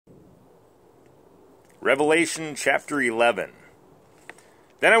Revelation chapter 11.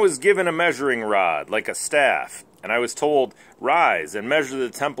 Then I was given a measuring rod, like a staff, and I was told, "Rise and measure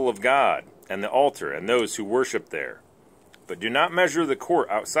the temple of God, and the altar, and those who worship there. But do not measure the court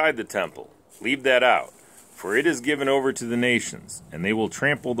outside the temple. Leave that out, for it is given over to the nations, and they will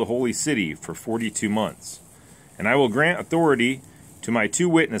trample the holy city for 42 months. And I will grant authority to my 2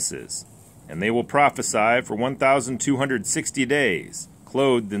 witnesses, and they will prophesy for 1,260 days,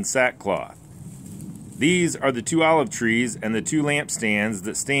 clothed in sackcloth. These are the 2 olive trees and the 2 lampstands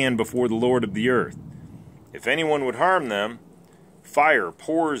that stand before the Lord of the earth. If anyone would harm them, fire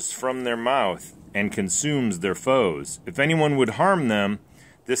pours from their mouth and consumes their foes. If anyone would harm them,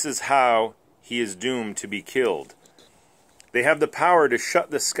 this is how he is doomed to be killed. They have the power to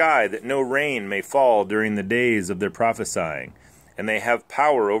shut the sky that no rain may fall during the days of their prophesying, and they have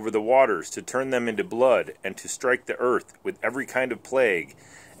power over the waters to turn them into blood and to strike the earth with every kind of plague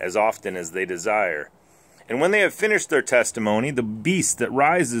as often as they desire. And when they have finished their testimony, the beast that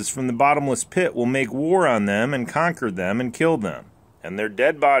rises from the bottomless pit will make war on them and conquer them and kill them. And their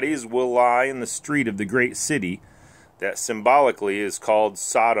dead bodies will lie in the street of the great city that symbolically is called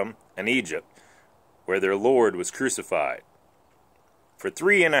Sodom and Egypt, where their Lord was crucified. For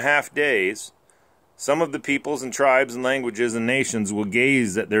 3.5 days, some of the peoples and tribes and languages and nations will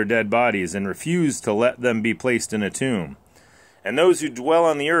gaze at their dead bodies and refuse to let them be placed in a tomb. And those who dwell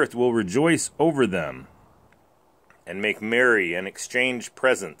on the earth will rejoice over them and make merry and exchange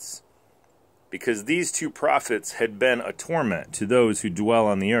presents, because these 2 prophets had been a torment to those who dwell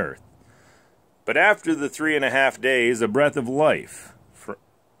on the earth. But after the 3.5 days, a breath of life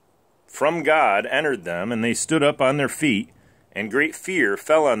from God entered them, and they stood up on their feet, and great fear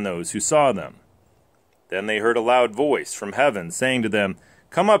fell on those who saw them. Then they heard a loud voice from heaven saying to them,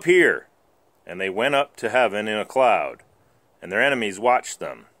 "Come up here." And they went up to heaven in a cloud, and their enemies watched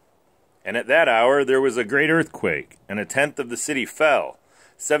them. And at that hour there was a great earthquake, and 1/10 of the city fell.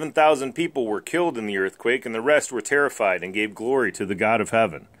 7,000 people were killed in the earthquake, and the rest were terrified and gave glory to the God of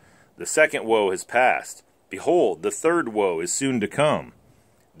heaven. The second woe has passed. Behold, the 3rd woe is soon to come.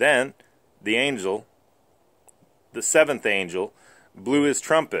 Then the 7th angel, blew his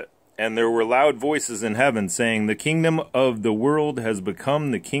trumpet, and there were loud voices in heaven saying, "The kingdom of the world has become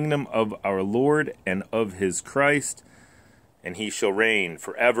the kingdom of our Lord and of his Christ, and he shall reign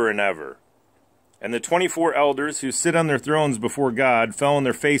forever and ever." And the 24 elders who sit on their thrones before God fell on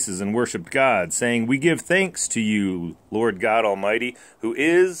their faces and worshipped God, saying, "We give thanks to you, Lord God Almighty, who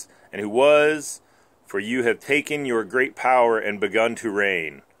is and who was, for you have taken your great power and begun to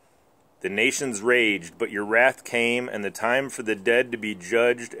reign. The nations raged, but your wrath came, and the time for the dead to be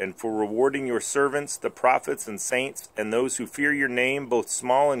judged, and for rewarding your servants, the prophets and saints, and those who fear your name, both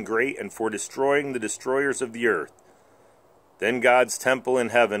small and great, and for destroying the destroyers of the earth." Then God's temple in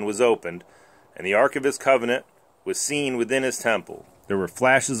heaven was opened, and the ark of his covenant was seen within his temple. There were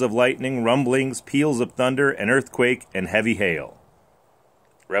flashes of lightning, rumblings, peals of thunder, an earthquake, and heavy hail.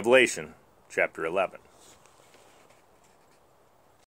 Revelation chapter 11.